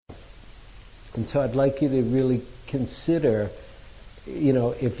And so I'd like you to really consider,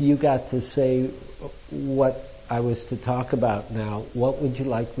 if you got to say what I was to talk about now, what would you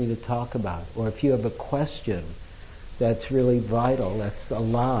like me to talk about? Or if you have a question that's really vital, that's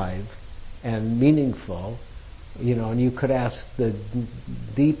alive and meaningful, and you could ask the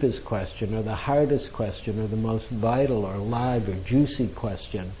deepest question or the hardest question or the most vital or alive or juicy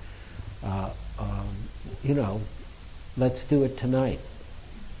question, let's do it tonight.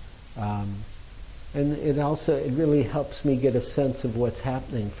 And it really helps me get a sense of what's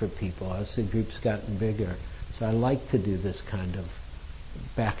happening for people as the group's gotten bigger. So I like to do this kind of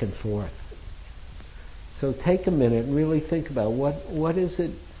back and forth. So take a minute and really think about what is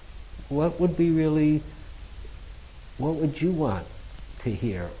it, what would you want to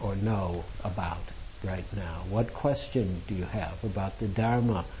hear or know about right now? What question do you have about the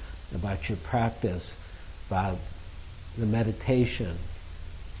Dharma, about your practice, about the meditation?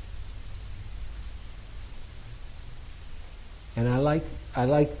 And I like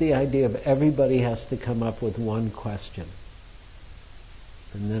the idea of everybody has to come up with one question.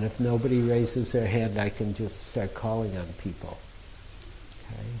 And then if nobody raises their hand, I can just start calling on people.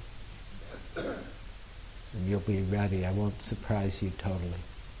 Okay? And you'll be ready. I won't surprise you totally.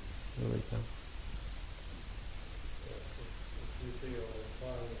 Here we go. If you feel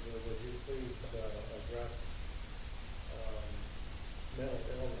inclined, would you please address mental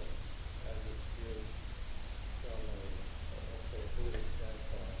illness as it's viewed from a Buddhist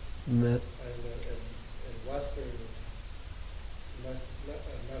standpoint? And in Western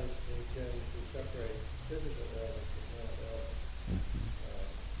medicine, we tend to separate physical illness from mental illness. Mm-hmm.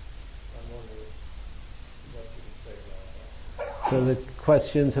 I'm wondering what you can say about that. So the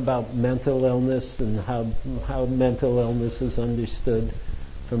question's about mental illness and how mental illness is understood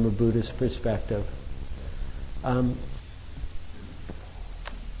from a Buddhist perspective.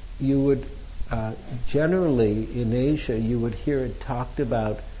 You would generally in Asia you would hear it talked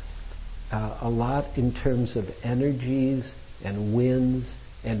about a lot in terms of energies and winds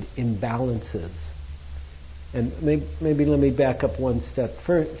and imbalances. And maybe let me back up one step.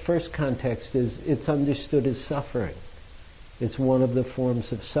 First context is it's understood as suffering. It's one of the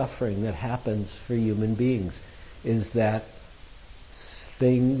forms of suffering that happens for human beings, is that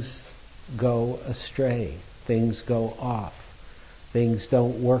things go astray, things go off, things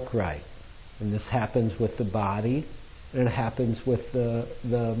don't work right. And this happens with the body, and it happens with the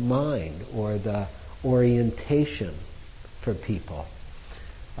mind or the orientation for people.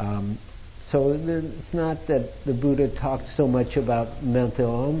 So it's not that the Buddha talked so much about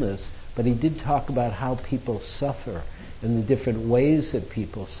mental illness, but he did talk about how people suffer and the different ways that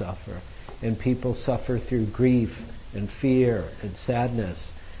people suffer. And people suffer through grief and fear and sadness.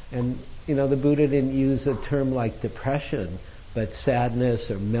 And, the Buddha didn't use a term like depression, but sadness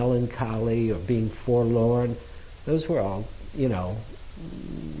or melancholy or being forlorn, those were all,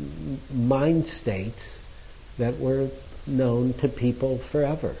 mind states that were known to people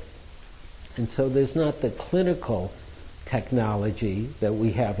forever. And so there's not the clinical technology that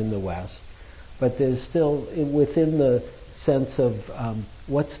we have in the West, but there's still within the sense of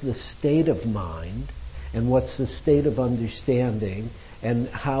what's the state of mind and what's the state of understanding and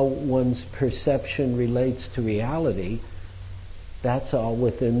how one's perception relates to reality. That's all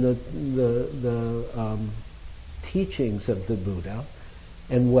within the teachings of the Buddha,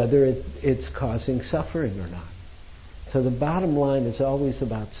 and whether it's causing suffering or not. So the bottom line is always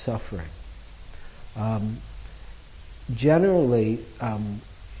about suffering. Generally,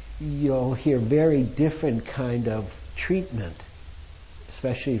 you'll hear very different kind of treatment,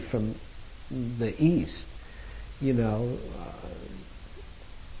 especially from the East.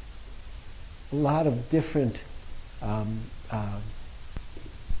 A lot of different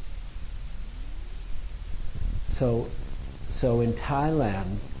so in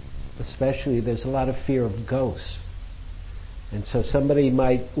Thailand especially, there's a lot of fear of ghosts. And so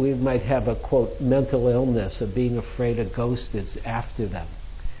we might have a, quote, mental illness of being afraid a ghost is after them.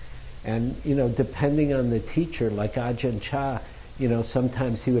 And, depending on the teacher, like Ajahn Chah,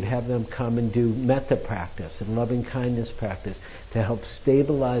 sometimes he would have them come and do metta practice and loving kindness practice to help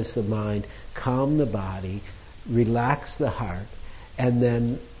stabilize the mind, calm the body, relax the heart, and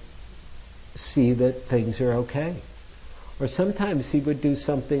then see that things are okay. Or sometimes he would do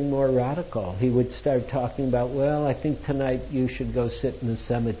something more radical. He would start talking about, well, I think tonight you should go sit in the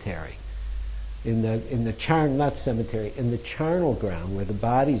cemetery. In the charnel ground where the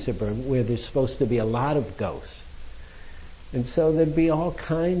bodies are burned, where there's supposed to be a lot of ghosts. And so there'd be all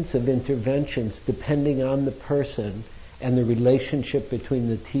kinds of interventions depending on the person and the relationship between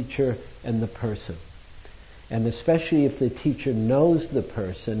the teacher and the person. And especially if the teacher knows the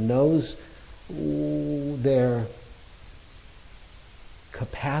person, knows their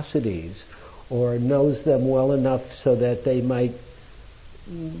capacities, or knows them well enough so that they might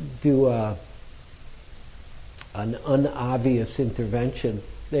do an unobvious intervention,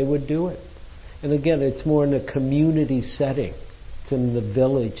 they would do it. And again, it's more in a community setting. It's in the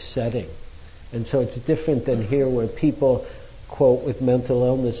village setting. And so it's different than here, where people, quote, with mental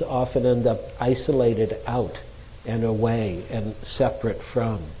illness often end up isolated out and away and separate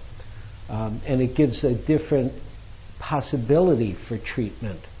from. And it gives a different possibility for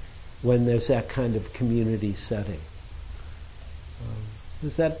treatment when there's that kind of community setting.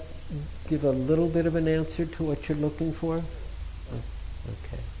 Does that give a little bit of an answer to what you're looking for?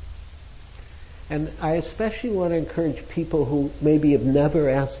 Okay. And I especially want to encourage people who maybe have never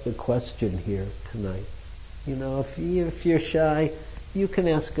asked a question here tonight. You know, if you're shy, you can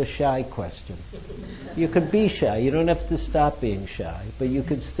ask a shy question. You could be shy. You don't have to stop being shy, but you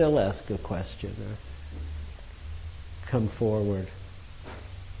could still ask a question or come forward.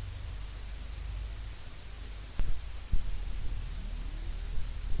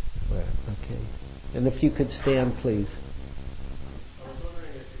 Well, okay. And if you could stand, please. I was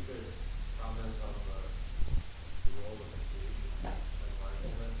wondering if you could comment on the role of sleep and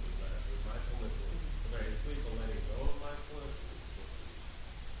mindfulness. Is mindfulness, sleep or letting go of mindfulness?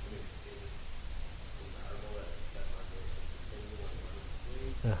 I mean, is it desirable that mindfulness will continue when one is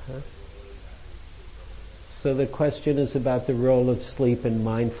asleep? Uh-huh. What exactly is sleep? So the question is about the role of sleep in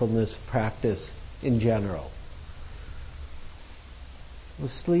mindfulness practice in general. Well,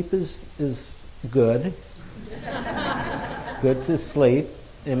 sleep is good. Good to sleep,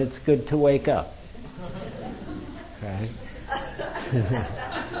 and it's good to wake up. Okay.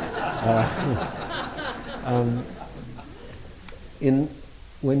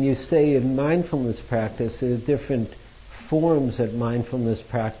 When you say in mindfulness practice, there are different forms that mindfulness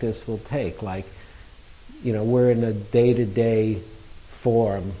practice will take. Like, you know, we're in a day-to-day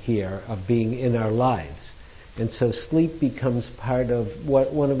form here of being in our lives. And so sleep becomes part of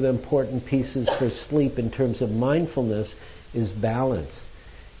one of the important pieces for sleep in terms of mindfulness is balance.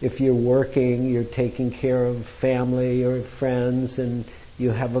 If you're working, you're taking care of family or friends, and you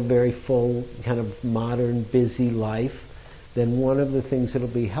have a very full kind of modern busy life, then one of the things that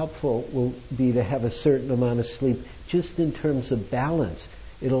will be helpful will be to have a certain amount of sleep just in terms of balance.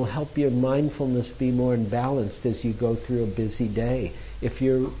 It'll help your mindfulness be more imbalanced as you go through a busy day, if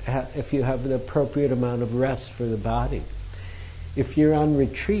you have the appropriate amount of rest for the body. If you're on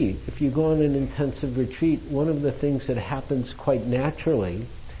retreat, if you go on an intensive retreat, one of the things that happens quite naturally,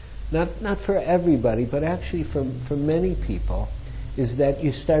 not for everybody, but actually for many people, is that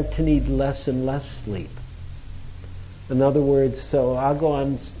you start to need less and less sleep. In other words, so I'll go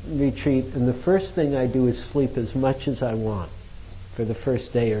on retreat, and the first thing I do is sleep as much as I want for the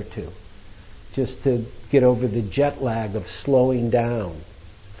first day or two, just to get over the jet lag of slowing down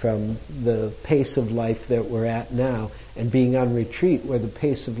from the pace of life that we're at now and being on retreat where the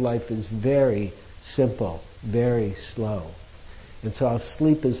pace of life is very simple, very slow. And so I'll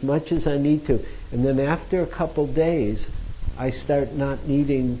sleep as much as I need to, and then after a couple days I start not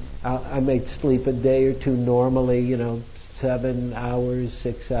needing, I might sleep a day or two normally, 7 hours,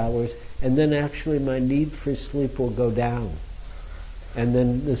 6 hours, and then actually my need for sleep will go down. And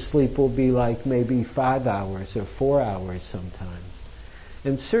then the sleep will be like maybe 5 hours or 4 hours sometimes.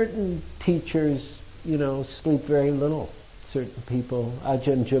 And certain teachers, sleep very little. Certain people,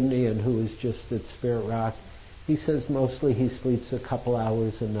 Ajahn Jumnian, who is just at Spirit Rock, he says mostly he sleeps a couple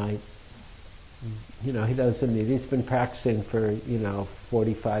hours a night. He doesn't need, he's been practicing for,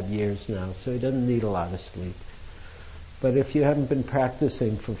 45 years now, so he doesn't need a lot of sleep. But if you haven't been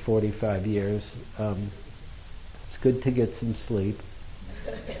practicing for 45 years, it's good to get some sleep.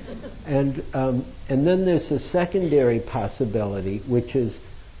 And then there's a secondary possibility, which is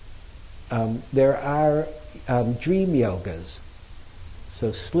there are dream yogas,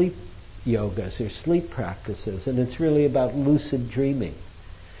 so sleep yogas or sleep practices, and it's really about lucid dreaming.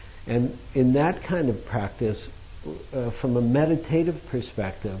 And in that kind of practice, from a meditative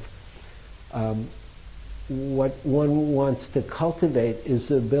perspective, what one wants to cultivate is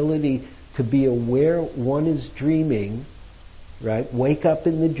the ability to be aware one is dreaming, right? Wake up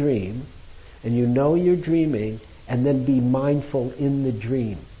in the dream, and you're dreaming, and then be mindful in the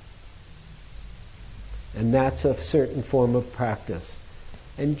dream. And that's a certain form of practice.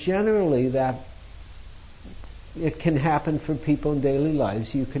 And generally that it can happen for people in daily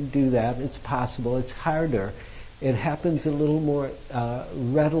lives. You can do that. It's possible. It's harder. It happens a little more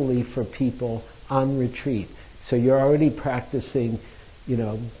readily for people on retreat. So you're already practicing,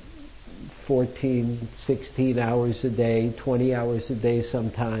 14, 16 hours a day, 20 hours a day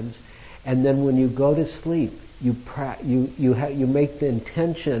sometimes. And then when you go to sleep, you make the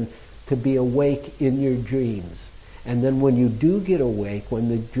intention to be awake in your dreams. And then when you do get awake, when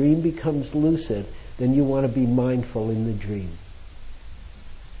the dream becomes lucid, then you want to be mindful in the dream.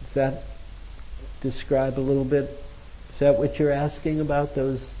 Does that describe a little bit? Is that what you're asking about,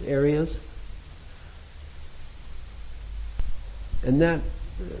 those areas? And that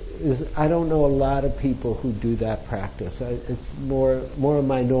is, I don't know a lot of people who do that practice. It's more a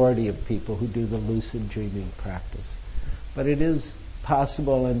minority of people who do the lucid dreaming practice. But it is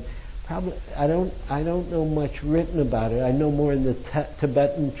possible, and probably I don't know much written about it. I know more in the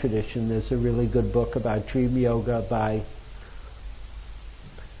Tibetan tradition. There's a really good book about dream yoga by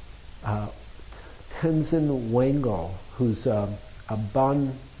Tenzin Wangyal, who's a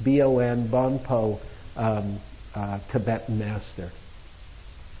Bonpo Tibetan master.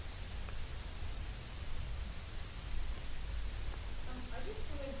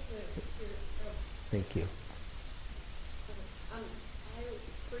 Thank you.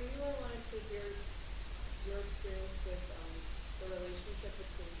 For you, I wanted to hear your experience with the relationship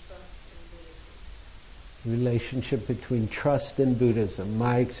between trust and Buddhism. Relationship between trust and Buddhism.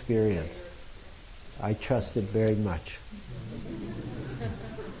 My experience. I trust it very much.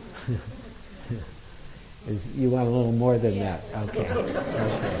 You want a little more than that?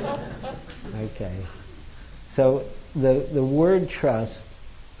 Okay. So the word trust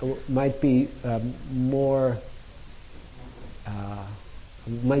might be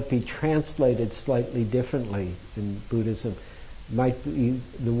might be translated slightly differently in Buddhism. Might be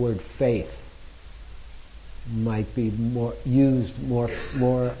the word faith. Might be more used more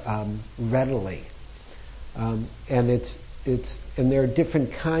readily, and there are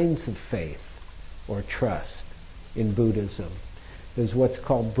different kinds of faith or trust in Buddhism. There's what's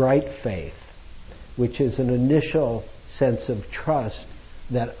called bright faith, which is an initial sense of trust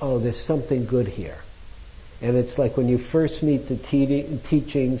that, there's something good here. And it's like when you first meet the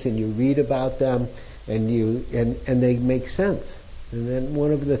teachings and you read about them and they make sense. And then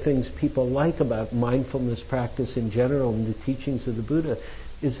one of the things people like about mindfulness practice in general and the teachings of the Buddha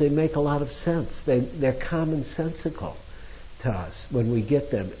is they make a lot of sense. They're commonsensical to us when we get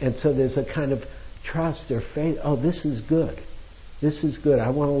them. And so there's a kind of trust or faith. This is good. This is good. I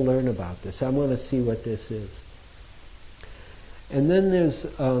want to learn about this. I want to see what this is. And then there's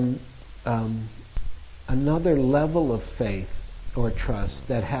another level of faith or trust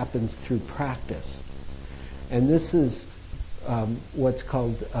that happens through practice. And this is what's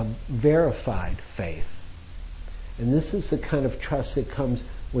called verified faith. And this is the kind of trust that comes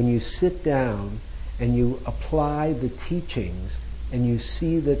when you sit down and you apply the teachings and you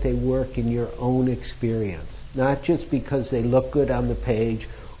see that they work in your own experience. Not just because they look good on the page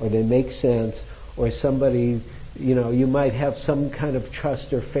or they make sense or somebody, you might have some kind of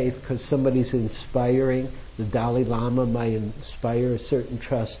trust or faith because somebody's inspiring. The Dalai Lama might inspire a certain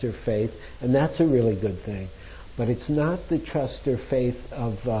trust or faith, and that's a really good thing. But it's not the trust or faith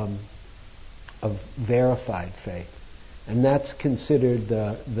of verified faith, and that's considered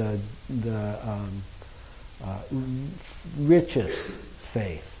the richest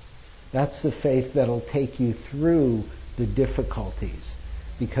faith. That's the faith that'll take you through the difficulties,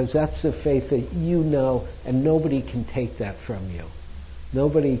 because that's the faith that you know, and nobody can take that from you.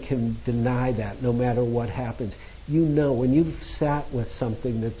 Nobody can deny that, no matter what happens. You know, when you've sat with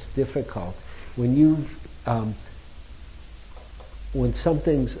something that's difficult, when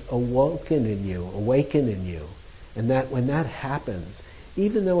something's awakened in you, and that when that happens,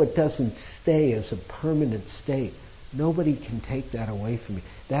 even though it doesn't stay as a permanent state, nobody can take that away from you.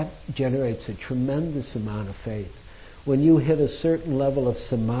 That generates a tremendous amount of faith. When you hit a certain level of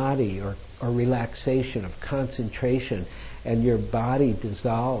samadhi or relaxation, of concentration, and your body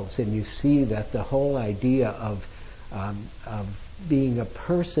dissolves, and you see that the whole idea of being a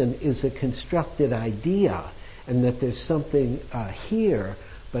person is a constructed idea, and that there's something here,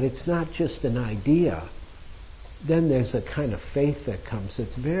 but it's not just an idea, then there's a kind of faith that comes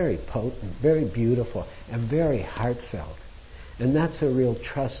that's very potent, very beautiful, and very heartfelt. And that's a real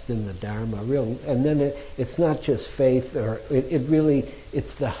trust in the Dharma. And then it's not just faith, or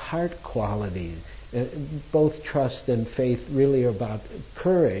it's the heart quality. Both trust and faith really are about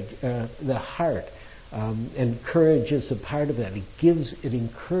courage, the heart. And courage is a part of that. It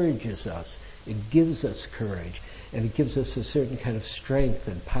encourages us. It gives us courage. And it gives us a certain kind of strength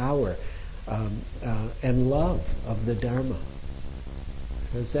and power and love of the Dharma.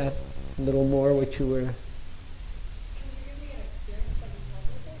 Is that a little more what you were...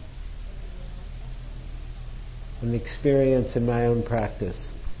 An experience in my own practice.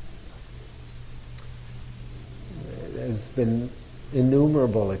 There's been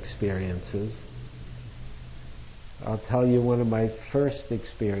innumerable experiences. I'll tell you one of my first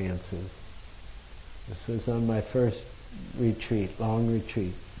experiences. This was on my first retreat, long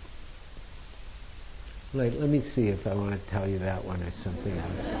retreat. Let me see if I want to tell you that one or something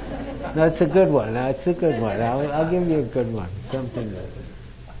else. No, it's a good one. No, it's a good one. I'll give you a good one. Something that...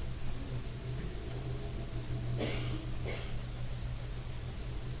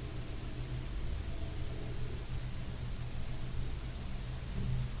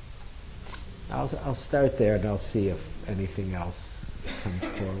 I'll start there and I'll see if anything else comes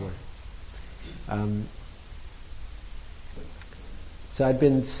forward. So I'd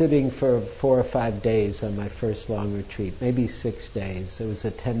been sitting for 4 or 5 days on my first long retreat, maybe 6 days. It was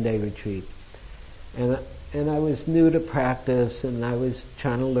a 10-day retreat. And I was new to practice, and I was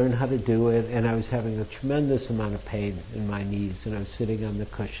trying to learn how to do it, and I was having a tremendous amount of pain in my knees, and I was sitting on the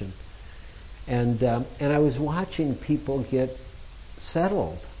cushion. And I was watching people get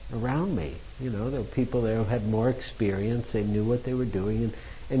settled around me. You know, there were people there who had more experience, they knew what they were doing,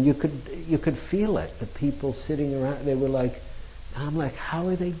 and you could feel it. The people sitting around, they were like, I'm like, how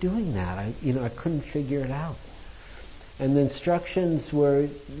are they doing that? I couldn't figure it out. And the instructions were,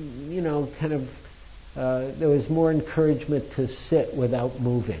 kind of, there was more encouragement to sit without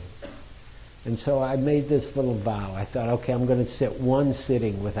moving. And so I made this little vow. I thought, okay, I'm going to sit one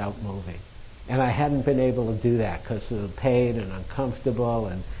sitting without moving. And I hadn't been able to do that because of the pain and uncomfortable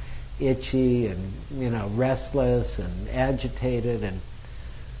and itchy and, restless and agitated. And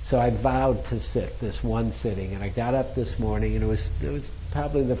so I vowed to sit this one sitting. And I got up this morning, and it was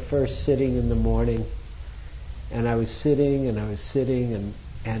probably the first sitting in the morning. And I was sitting, and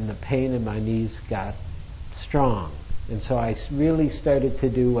and the pain in my knees got strong. And so I really started to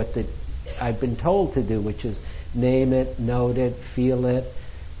do what I've been told to do, which is name it, note it, feel it,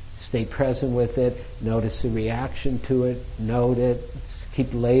 stay present with it, notice the reaction to it, note it,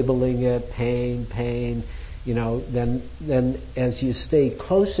 keep labeling it, pain. Then as you stay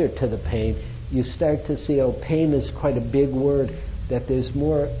closer to the pain, you start to see, pain is quite a big word, that there's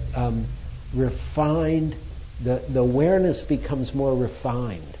more refined, the awareness becomes more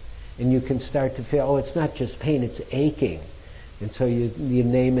refined. And you can start to feel, it's not just pain, it's aching. And so you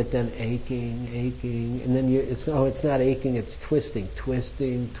name it then aching, and then it's not aching, it's twisting.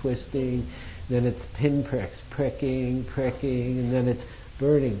 Then it's pinpricks, pricking, and then it's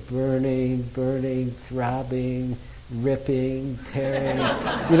burning, throbbing, ripping, tearing,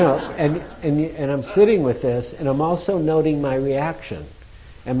 and I'm sitting with this, and I'm also noting my reaction.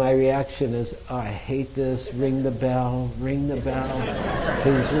 And my reaction is, I hate this, ring the bell, please ring the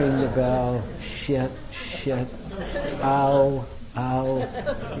bell, shit, ow,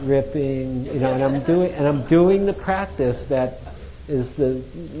 ripping, and I'm doing the practice that is the,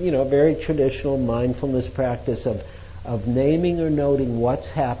 very traditional mindfulness practice of naming or noting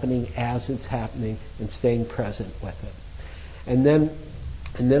what's happening as it's happening and staying present with it. And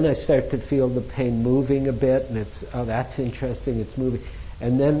then I start to feel the pain moving a bit, and it's, that's interesting, it's moving.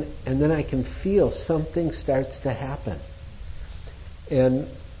 And then I can feel something starts to happen.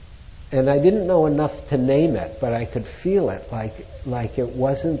 And I didn't know enough to name it, but I could feel it like it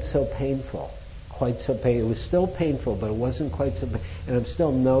wasn't so painful, quite so painful. It was still painful, but it wasn't quite so painful. And I'm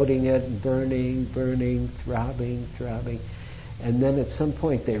still noting it, burning, throbbing. And then at some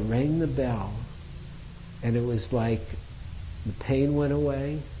point they rang the bell, and it was like the pain went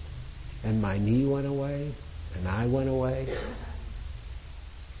away, and my knee went away, and I went away.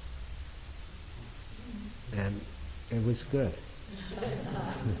 And it was good.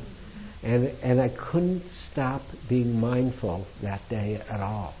 and I couldn't stop being mindful that day at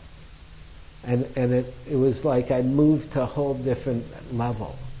all. And it was like I moved to a whole different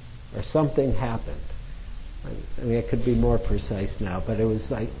level, or something happened. I mean, I could be more precise now, but it was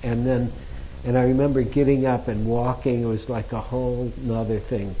like, and I remember getting up and walking. It was like a whole other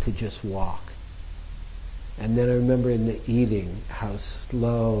thing to just walk. And then I remember in the eating, how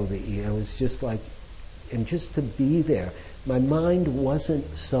slow the eating. It was just like, and just to be there. My mind wasn't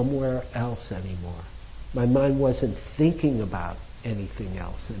somewhere else anymore. My mind wasn't thinking about anything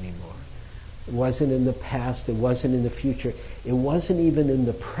else anymore. It wasn't in the past, it wasn't in the future, it wasn't even in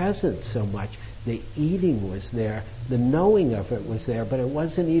the present so much. The eating was there, the knowing of it was there, but it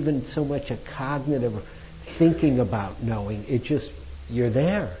wasn't even so much a cognitive thinking about knowing. It just, you're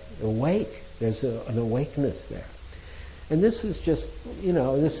there, awake. There's an awakeness there. And this is just,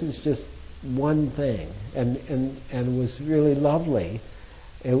 one thing, and it was really lovely,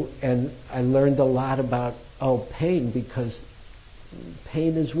 and I learned a lot about pain, because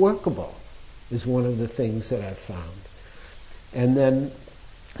pain is workable, is one of the things that I've found. And then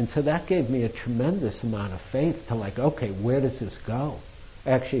And so that gave me a tremendous amount of faith to like, okay, where does this go?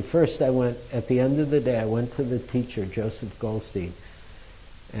 Actually, first at the end of the day, I went to the teacher, Joseph Goldstein,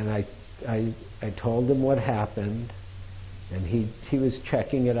 and I told him what happened, and he was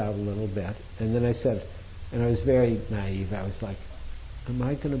checking it out a little bit. And then I said, and I was very naive, I was like, am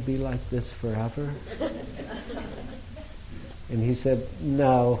I going to be like this forever? And he said,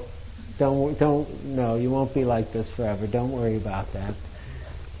 no, no, you won't be like this forever. Don't worry about that.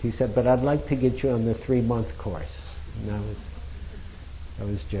 He said, but I'd like to get you on the 3-month course. And that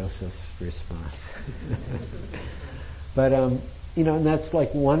was Joseph's response. But, and that's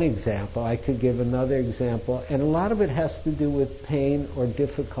like one example. I could give another example. And a lot of it has to do with pain or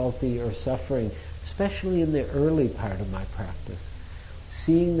difficulty or suffering, especially in the early part of my practice.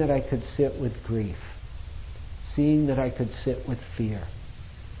 Seeing that I could sit with grief. Seeing that I could sit with fear.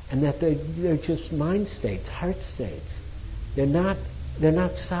 And that they're just mind states, heart states. They're not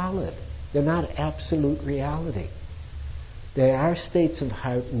solid. They're not absolute reality. They are states of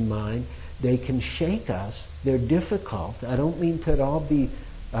heart and mind. They can shake us. They're difficult. I don't mean to at all be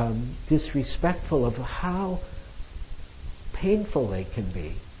disrespectful of how painful they can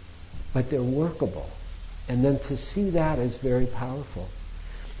be, but they're workable. And then to see that is very powerful.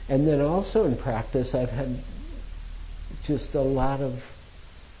 And then also in practice, I've had just a lot of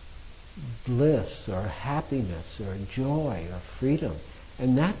bliss or happiness or joy or freedom.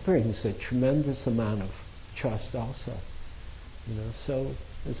 And that brings a tremendous amount of trust also. So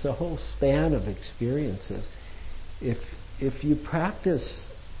it's a whole span of experiences. If you practice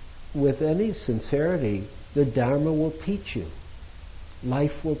with any sincerity, the Dharma will teach you.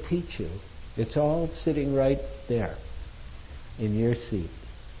 Life will teach you. It's all sitting right there in your seat.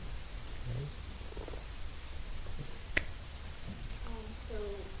 Okay? So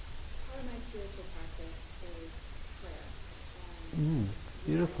part of my spiritual practice is prayer.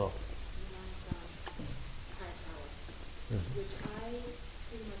 Beautiful. Higher power, which I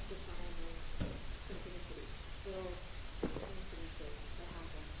pretty much define as synchronicity, little coincidences that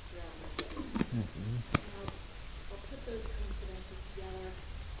happen throughout my day. And I'll put those coincidences together,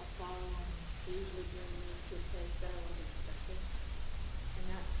 I'll follow them, they usually bring me to a place that I wasn't expecting, and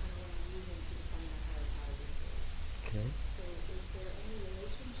that's kind of what I'm using to define my higher power these days. Okay. So is there any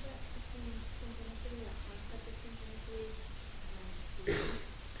relationship between synchronicity, that concept of synchronicity, and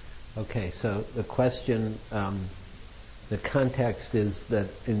the Okay, so the question, the context is that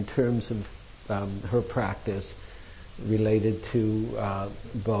in terms of her practice related to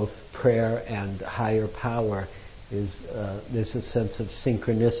both prayer and higher power, there's a sense of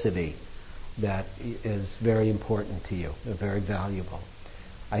synchronicity that is very important to you, very valuable.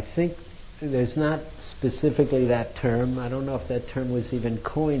 I think there's not specifically that term. I don't know if that term was even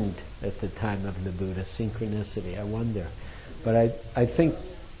coined at the time of the Buddha, synchronicity. I wonder. But I think...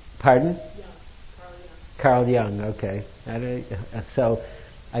 Pardon? Carl Jung, okay. So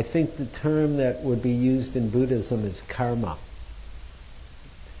I think the term that would be used in Buddhism is karma.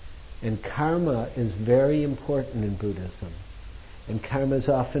 And karma is very important in Buddhism. And karma is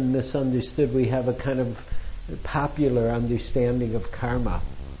often misunderstood. We have a kind of popular understanding of karma.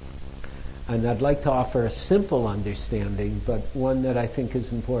 And I'd like to offer a simple understanding, but one that I think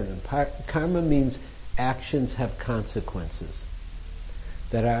is important. Karma means actions have consequences.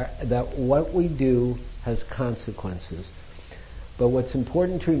 That what we do has consequences. But what's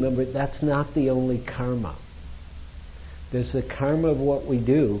important to remember, that's not the only karma. There's the karma of what we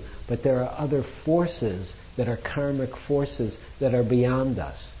do, but there are other forces that are karmic forces that are beyond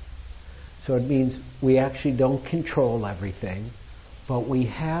us. So it means we actually don't control everything, but we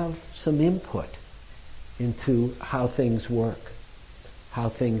have some input into how things work, how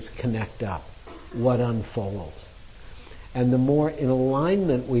things connect up, what unfolds. And the more in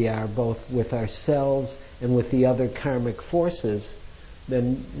alignment we are both with ourselves and with the other karmic forces,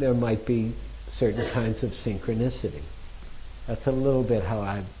 then there might be certain kinds of synchronicity. That's a little bit how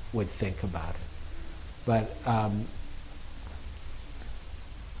I would think about it. But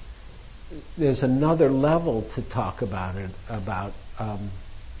there's another level to talk about it,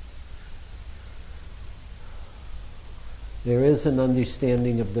 there is an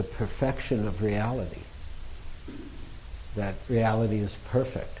understanding of the perfection of reality. That reality is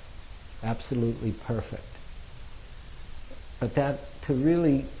perfect, absolutely perfect. But that, to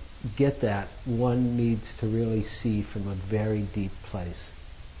really get that, one needs to really see from a very deep place.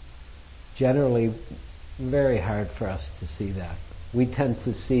 Generally, very hard for us to see that. We tend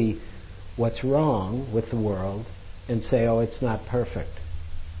to see what's wrong with the world and say, oh, it's not perfect.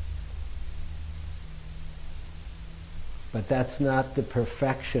 But that's not the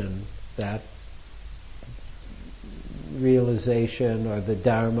perfection that realization or the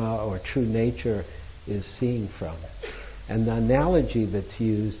Dharma or true nature is seeing from. And the analogy that's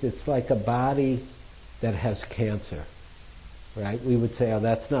used, it's like a body that has cancer, right? We would say, oh,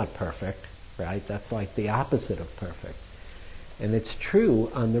 that's not perfect, right? That's like the opposite of perfect. And it's true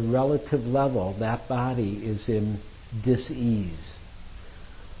on the relative level, that body is in dis-ease.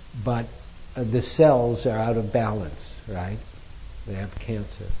 But the cells are out of balance, right? They have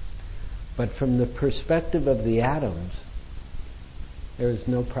cancer. But from the perspective of the atoms, there is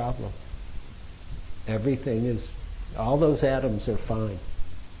no problem. Everything is, all those atoms are fine.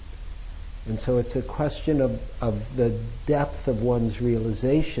 And so it's a question of the depth of one's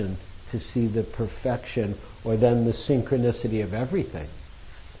realization to see the perfection, or then the synchronicity of everything.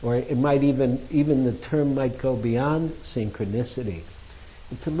 Or it might even the term might go beyond synchronicity.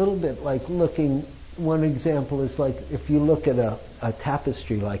 It's a little bit like looking, one example is like if you look at a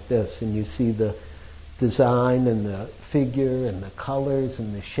tapestry like this and you see the design and the figure and the colors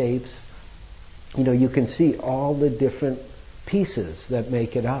and the shapes, you know, you can see all the different pieces that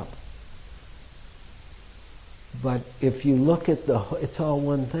make it up. But if you look at it's all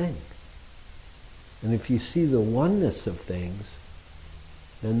one thing. And if you see the oneness of things,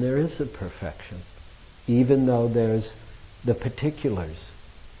 then there is a perfection, even though there's the particulars.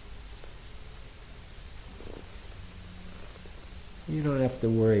 You don't have to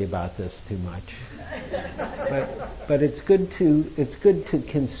worry about this too much. But it's good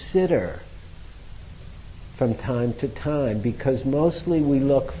to consider from time to time, because mostly we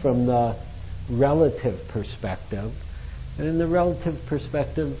look from the relative perspective, and in the relative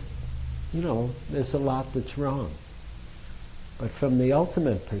perspective, you know, there's a lot that's wrong. But from the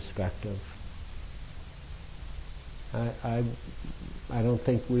ultimate perspective, I don't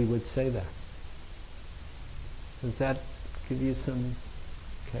think we would say that. Does that give you some?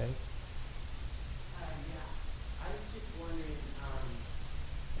 Okay. Yeah. I was just wondering,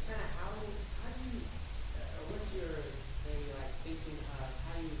 kind of how do you, what's your maybe like thinking of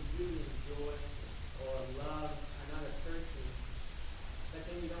how you really enjoy or love another person, but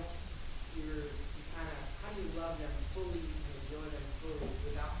then you kind of, how do you love them fully and enjoy them fully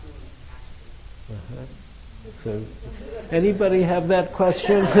without feeling attached to them? So, anybody have that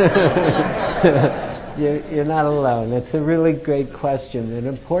question? You're not alone. It's a really great question, an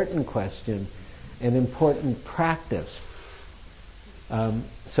important question, an important practice.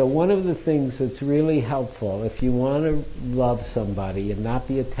 So one of the things that's really helpful, if you want to love somebody and not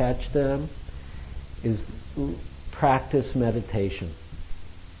be attached to them, is practice meditation.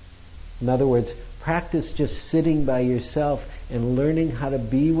 In other words, practice just sitting by yourself and learning how to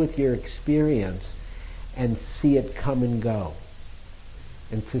be with your experience and see it come and go.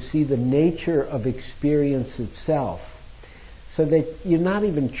 And to see the nature of experience itself, so that you're not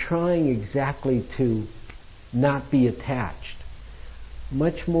even trying exactly to not be attached.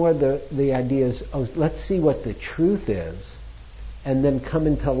 Much more the idea is, oh, let's see what the truth is, and then come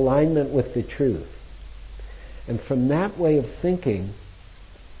into alignment with the truth. And from that way of thinking,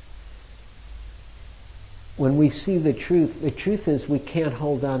 when we see the truth is we can't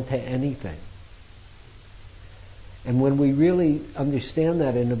hold on to anything. And when we really understand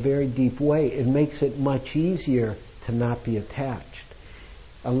that in a very deep way, it makes it much easier to not be attached.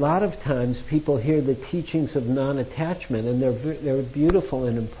 A lot of times people hear the teachings of non-attachment, and they're beautiful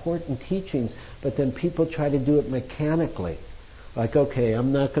and important teachings, but then people try to do it mechanically. Like, okay,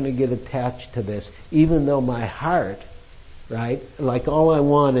 I'm not going to get attached to this, even though my heart, right, like all I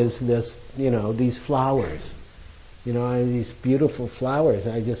want is this, these flowers. I have these beautiful flowers,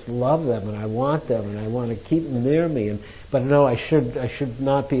 and I just love them, and I want them, and I want to keep them near me. But no, I should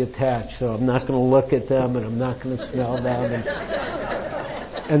not be attached, so I'm not going to look at them, and I'm not going to smell them.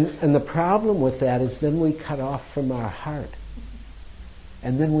 And the problem with that is then we cut off from our heart.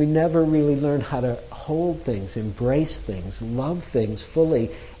 And then we never really learn how to hold things, embrace things, love things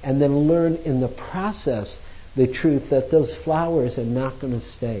fully, and then learn in the process the truth that those flowers are not going to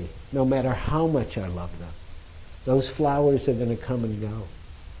stay, no matter how much I love them. Those flowers are going to come and go,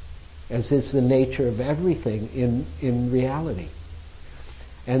 as is the nature of everything in reality.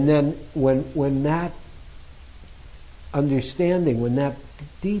 And then when that understanding, when that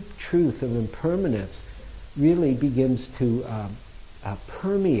deep truth of impermanence really begins to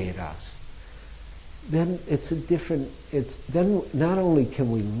permeate us, then then not only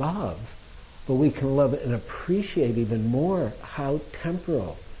can we love, but we can love and appreciate even more how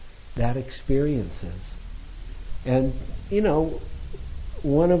temporal that experience is. And,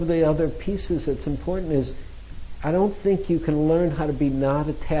 one of the other pieces that's important is I don't think you can learn how to be not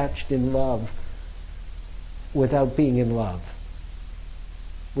attached in love without being in love,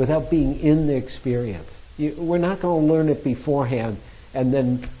 without being in the experience. We're not going to learn it beforehand and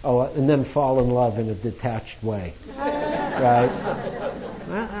then fall in love in a detached way, right?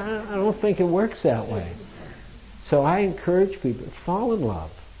 I don't think it works that way. So I encourage people, fall in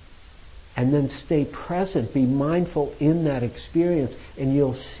love. And then stay present, be mindful in that experience, and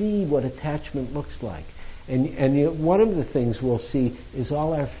you'll see what attachment looks like. And one of the things we'll see is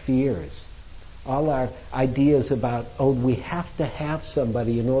all our fears, all our ideas about, we have to have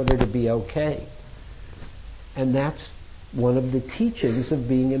somebody in order to be okay. And that's one of the teachings of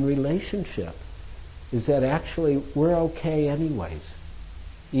being in relationship, is that actually we're okay anyways,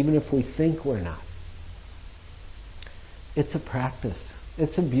 even if we think we're not. It's a practice.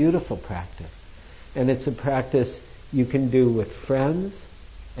 It's a beautiful practice. And it's a practice you can do with friends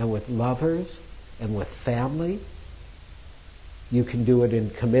and with lovers and with family. You can do it in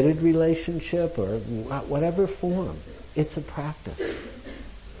committed relationship or whatever form. It's a practice.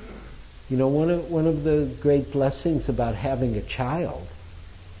 You know, one of the great blessings about having a child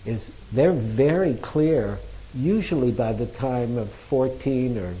is they're very clear, usually by the time of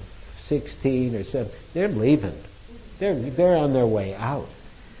 14 or 16 or 17, they're leaving. They're on their way out,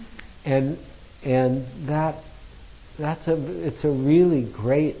 and it's a really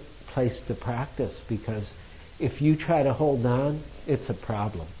great place to practice, because if you try to hold on, it's a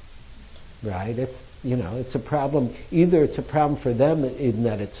problem, right? It's a problem. Either it's a problem for them in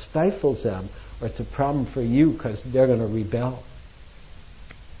that it stifles them, or it's a problem for you because they're going to rebel.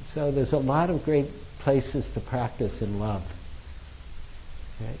 So there's a lot of great places to practice in love.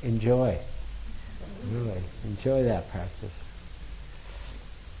 Okay? Enjoy. Really, enjoy that practice.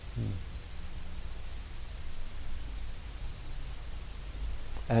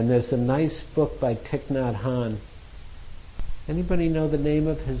 And there's a nice book by Thich Nhat Hanh. Anybody know the name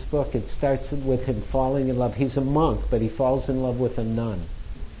of his book? It starts with him falling in love. He's a monk, but he falls in love with a nun.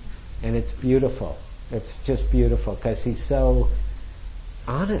 And it's beautiful. It's just beautiful, because he's so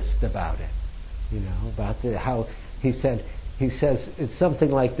honest about it. About how he says it's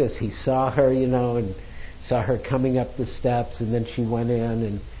something like this. He saw her, and saw her coming up the steps, and then she went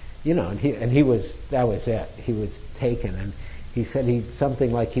in, and he was, that was it. He was taken, and he said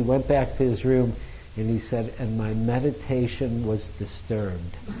something like he went back to his room, and he said, and my meditation was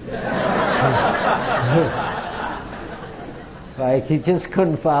disturbed. Like he just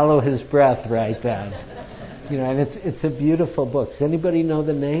couldn't follow his breath right then. And it's a beautiful book. Does anybody know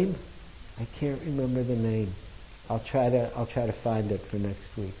the name? I can't remember the name. I'll try to find it for next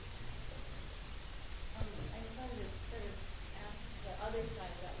week. I just wanted to sort of ask the other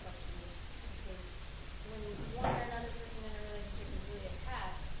side of that question, because when one or another person in a relationship is really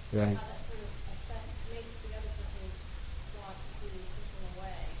attached, Right. how that sort of makes the other person want to push them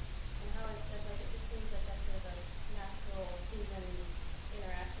away, and how it just seems like that's sort of a natural human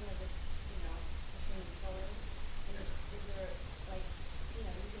interaction of just pushing forward. And is there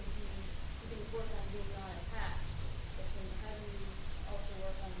you can work on being non-attached. How do you also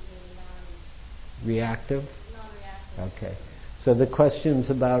work on being reactive? Non-reactive. Okay. So the question's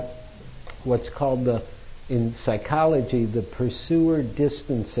about what's called in psychology, the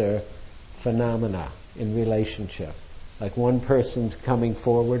pursuer-distancer phenomena in relationship. Like one person's coming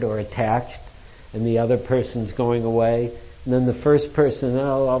forward or attached, and the other person's going away. And then the first person,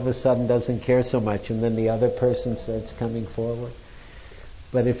 all of a sudden doesn't care so much, and then the other person starts coming forward.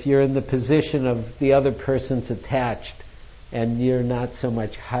 But if you're in the position of the other person's attached, and you're not so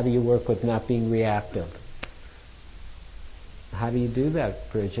much, how do you work with not being reactive? How do you do that,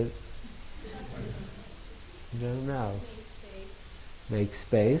 Bridget? I don't know. Make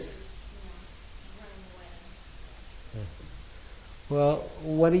space. Well,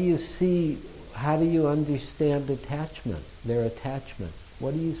 what do you see? How do you understand attachment, their attachment?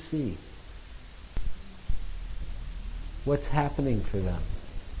 What do you see? What's happening for them?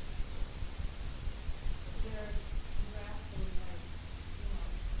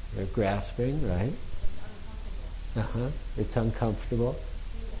 They're grasping, right? It's uncomfortable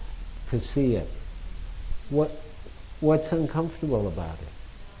to see it. What's uncomfortable about it?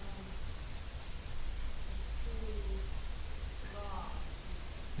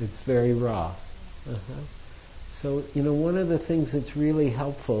 It's very raw. So, one of the things that's really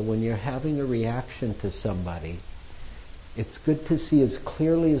helpful when you're having a reaction to somebody, it's good to see as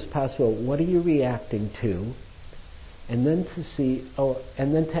clearly as possible, what are you reacting to? And then to see,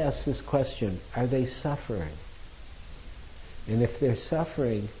 and then to ask this question, are they suffering? And if they're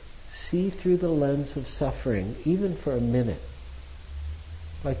suffering, see through the lens of suffering, even for a minute.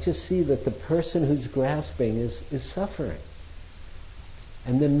 Like just see that the person who's grasping is suffering.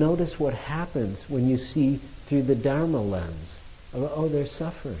 And then notice what happens when you see through the Dharma lens. They're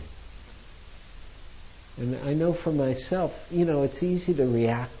suffering. And I know for myself, it's easy to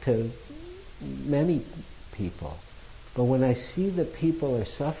react to many people. But when I see that people are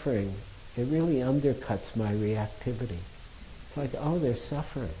suffering, it really undercuts my reactivity. It's like, oh, they're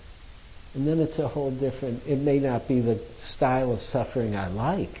suffering. And then it's a whole different, it may not be the style of suffering I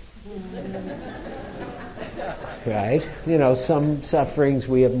like. Right? Some sufferings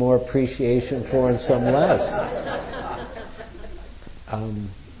we have more appreciation for and some less.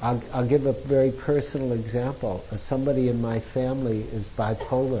 I'll give a very personal example. Somebody in my family is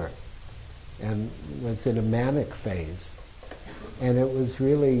bipolar and was in a manic phase. And it was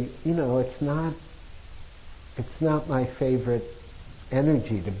really, it's not my favorite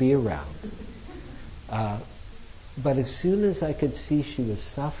energy to be around. But as soon as I could see she was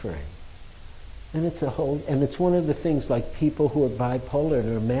suffering, and it's one of the things, like people who are bipolar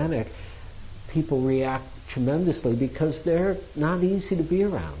and are manic, people react tremendously because they're not easy to be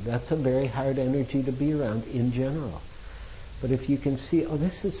around. That's a very hard energy to be around in general. But if you can see, oh,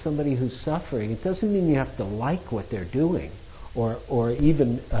 this is somebody who's suffering, it doesn't mean you have to like what they're doing or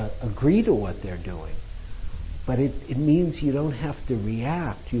even agree to what they're doing. But it means you don't have to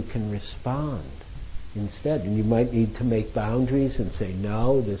react, you can respond instead. And you might need to make boundaries and say,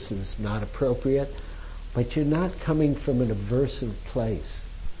 no, this is not appropriate. But you're not coming from an aversive place.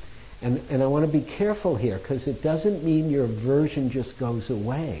 And I want to be careful here, because it doesn't mean your aversion just goes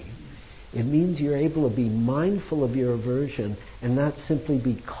away. It means you're able to be mindful of your aversion and not simply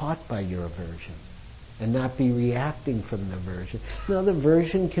be caught by your aversion and not be reacting from the aversion. No, the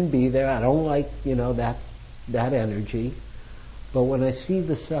aversion can be there. I don't like, that energy. But when I see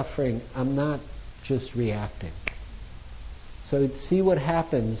the suffering, I'm not just reacting. So see what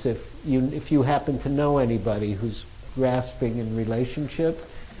happens if you happen to know anybody who's grasping in relationship.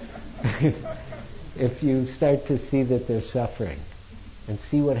 If you start to see that they're suffering, and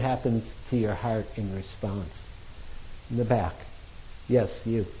see what happens to your heart in response. In the back. Yes,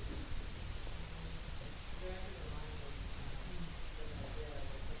 you.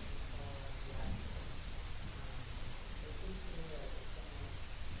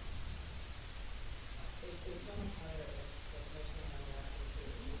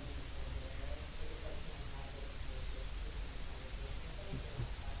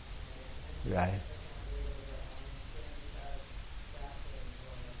 Right.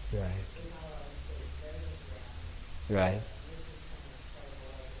 Right. Right.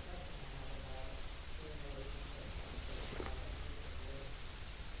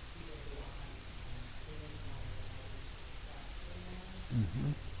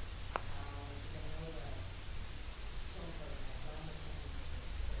 Mm-hmm.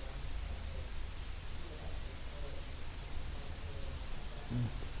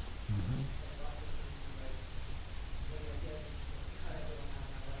 Mm-hmm.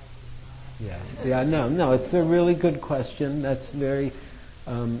 Yeah, no, it's a really good question. That's very,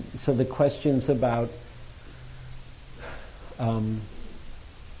 so the question's about, how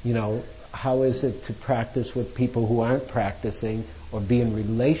is it to practice with people who aren't practicing, or be in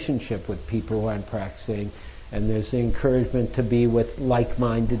relationship with people who aren't practicing, and there's the encouragement to be with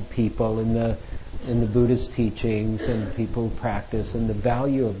like-minded people in the Buddhist teachings and people who practice, and the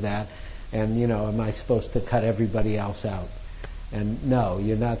value of that, and am I supposed to cut everybody else out? And no,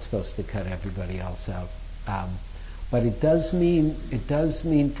 you're not supposed to cut everybody else out. But it does mean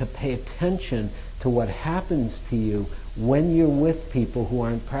to pay attention to what happens to you when you're with people who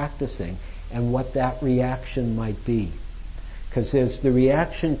aren't practicing, and what that reaction might be. Because there's the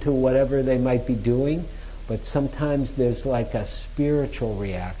reaction to whatever they might be doing, but sometimes there's like a spiritual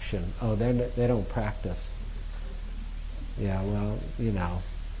reaction. Oh, they don't practice. Yeah, well,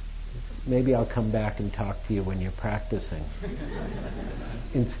 maybe I'll come back and talk to you when you're practicing.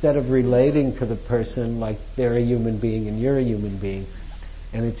 Instead of relating to the person like they're a human being and you're a human being.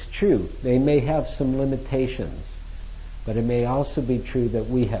 And it's true, they may have some limitations, but it may also be true that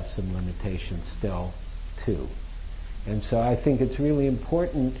we have some limitations still, too. And so I think it's really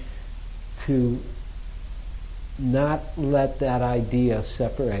important to not let that idea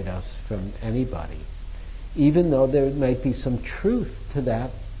separate us from anybody. Even though there might be some truth to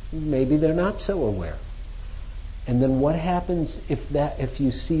that, maybe they're not so aware. And then what happens if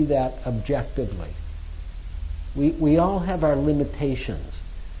you see that objectively? We all have our limitations.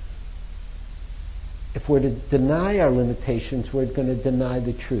 If we're to deny our limitations, we're going to deny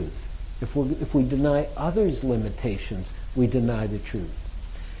the truth. If we deny others' limitations, we deny the truth.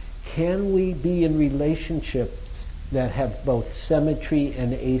 Can we be in relationships that have both symmetry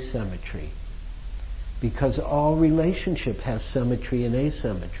and asymmetry? Because all relationship has symmetry and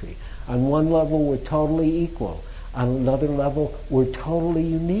asymmetry. On one level, we're totally equal. On another level, we're totally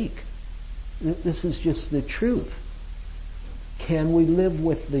unique. This is just the truth. Can we live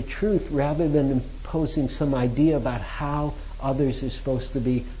with the truth rather than imposing some idea about how others are supposed to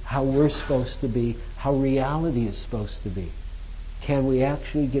be, how we're supposed to be, how reality is supposed to be? Can we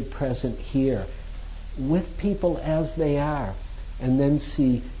actually get present here with people as they are, and then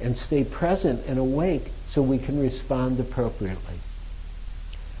see and stay present and awake so we can respond appropriately?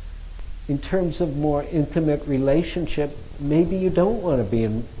 In terms of more intimate relationship, maybe you don't want to be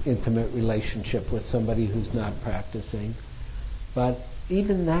in intimate relationship with somebody who's not practicing. But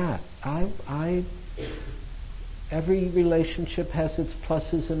even that, every relationship has its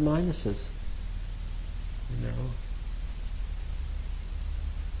pluses and minuses. You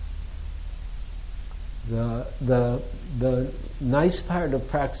know, the nice part of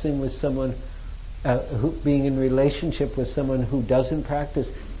practicing with someone, being in relationship with someone who doesn't practice,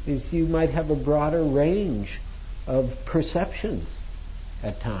 is you might have a broader range of perceptions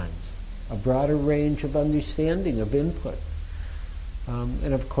at times, a broader range of understanding, of input.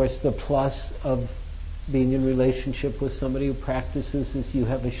 And of course, the plus of being in relationship with somebody who practices is you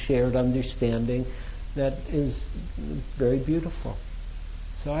have a shared understanding that is very beautiful.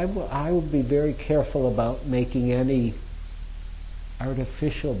 So I would be very careful about making any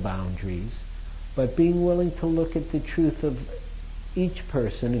artificial boundaries, but being willing to look at the truth of each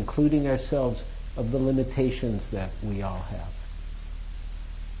person, including ourselves, of the limitations that we all have.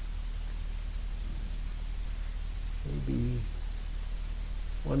 Maybe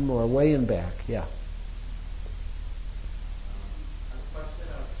one more, way in back, yeah. A question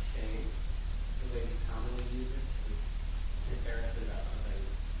of shame, the way we commonly use it, to comparison about something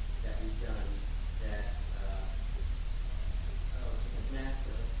that we've done that just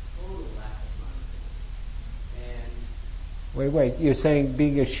massive, total lack of mindfulness. And Wait, you're saying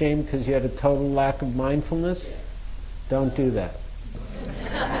being ashamed because you had a total lack of mindfulness? yeah. Don't do that.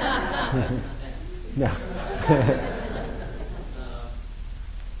 No.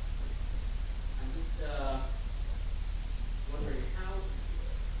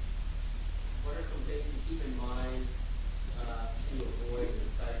 What are some things to keep in mind to avoid the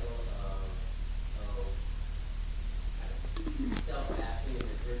cycle of self-acting and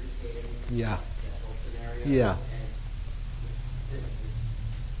regurgitating Yeah. that whole scenario? Yeah.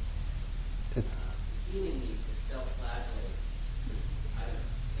 And feeling need to self-flagellate, I don't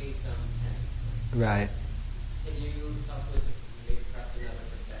know, pay some penance. Right. Can you help with maybe perhaps another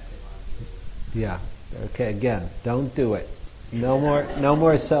perspective on dealing with that? Yeah. Okay. Again, don't do it. No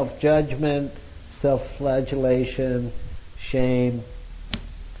more self-judgment, self-flagellation, shame.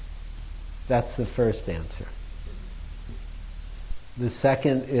 That's the first answer. The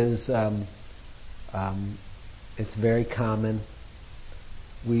second is it's very common.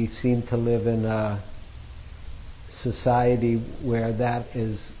 We seem to live in a society where that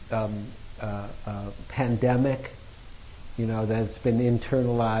is pandemic. You know, that's been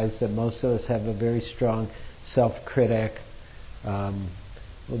internalized, that most of us have a very strong self-critic.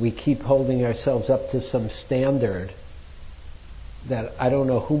 We keep holding ourselves up to some standard that I don't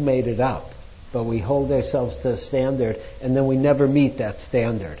know who made it up, but we hold ourselves to a standard and then we never meet that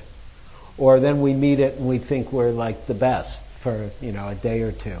standard. Or then we meet it and we think we're like the best for, a day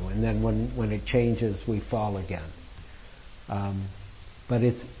or two, and then when it changes we fall again. But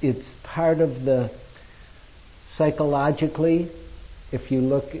it's part of the psychologically, if you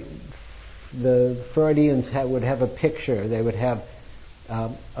look, the Freudians would have a picture. They would have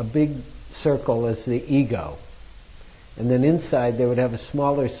a big circle as the ego, and then inside they would have a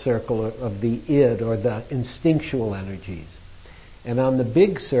smaller circle of the id, or the instinctual energies. And on the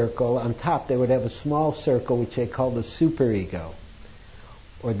big circle, on top, they would have a small circle which they call the superego,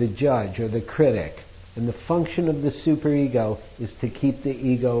 or the judge, or the critic. And the function of the superego is to keep the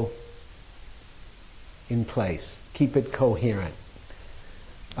ego in place, keep it coherent.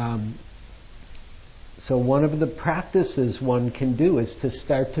 So one of the practices one can do is to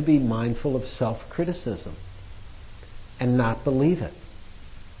start to be mindful of self-criticism and not believe it,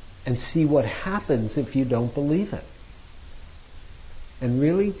 and see what happens if you don't believe it. And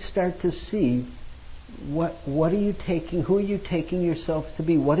really start to see what are you taking, who are you taking yourself to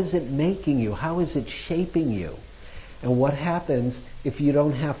be? What is it making you? How is it shaping you? And what happens if you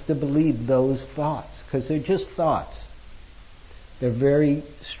don't have to believe those thoughts? Because they're just thoughts. They're very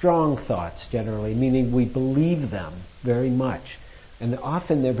strong thoughts generally, meaning we believe them very much. And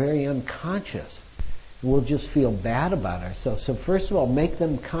often they're very unconscious. We'll just feel bad about ourselves. So first of all, make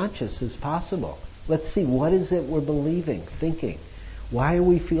them conscious as possible. Let's see, what is it we're believing, thinking? Why are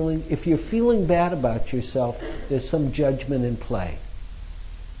we feeling... If you're feeling bad about yourself, there's some judgment in play.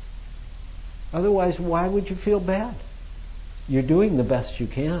 Otherwise, why would you feel bad? You're doing the best you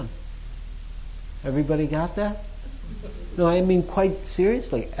can. Everybody got that? No, I mean quite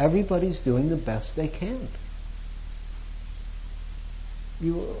seriously. Everybody's doing the best they can.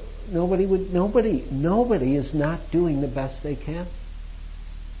 Nobody is not doing the best they can.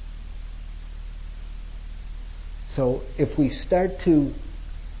 So if we start to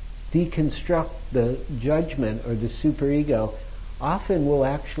deconstruct the judgment or the superego, often we'll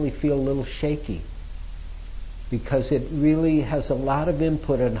actually feel a little shaky, because it really has a lot of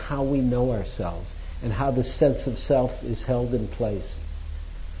input on how we know ourselves and how the sense of self is held in place.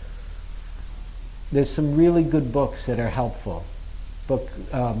 There's some really good books that are helpful.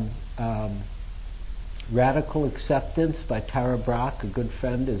 Radical Acceptance by Tara Brach, a good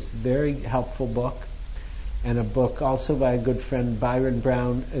friend, is a very helpful book. And a book also by a good friend, Byron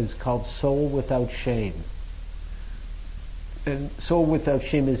Brown, is called Soul Without Shame. And Soul Without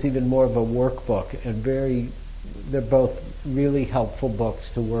Shame is even more of a workbook, and they're both really helpful books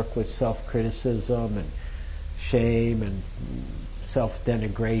to work with self-criticism and shame and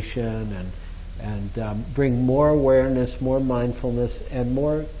self-denigration and bring more awareness, more mindfulness, and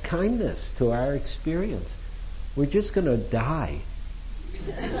more kindness to our experience. We're just going to die.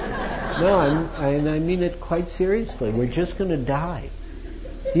 No, I mean it quite seriously. We're just going to die.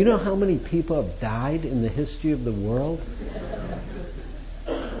 Do you know how many people have died in the history of the world?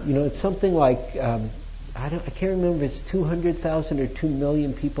 It's something like, I can't remember if it's 200,000 or 2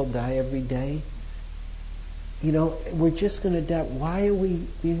 million people die every day. We're just going to die. Why are we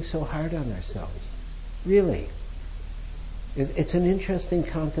being so hard on ourselves? Really. It's an interesting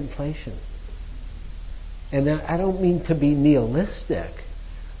contemplation. And I don't mean to be nihilistic,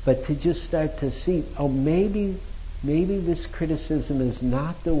 but to just start to see, maybe this criticism is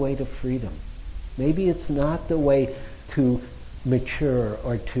not the way to freedom. Maybe it's not the way to mature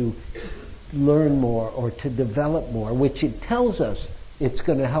or to learn more or to develop more, which it tells us it's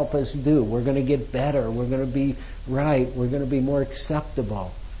going to help us do. We're going to get better. We're going to be right. We're going to be more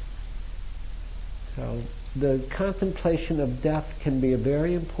acceptable. So the contemplation of death can be a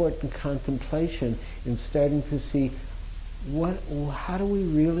very important contemplation in starting to see how do we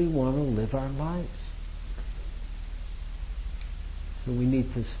really want to live our lives. So we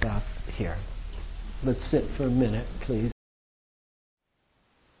need to stop here. Let's sit for a minute, please.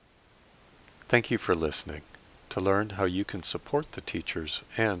 Thank you for listening. To learn how you can support the teachers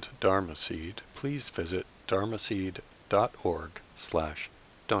and Dharma Seed, please visit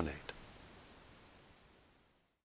dharmaseed.org/donate.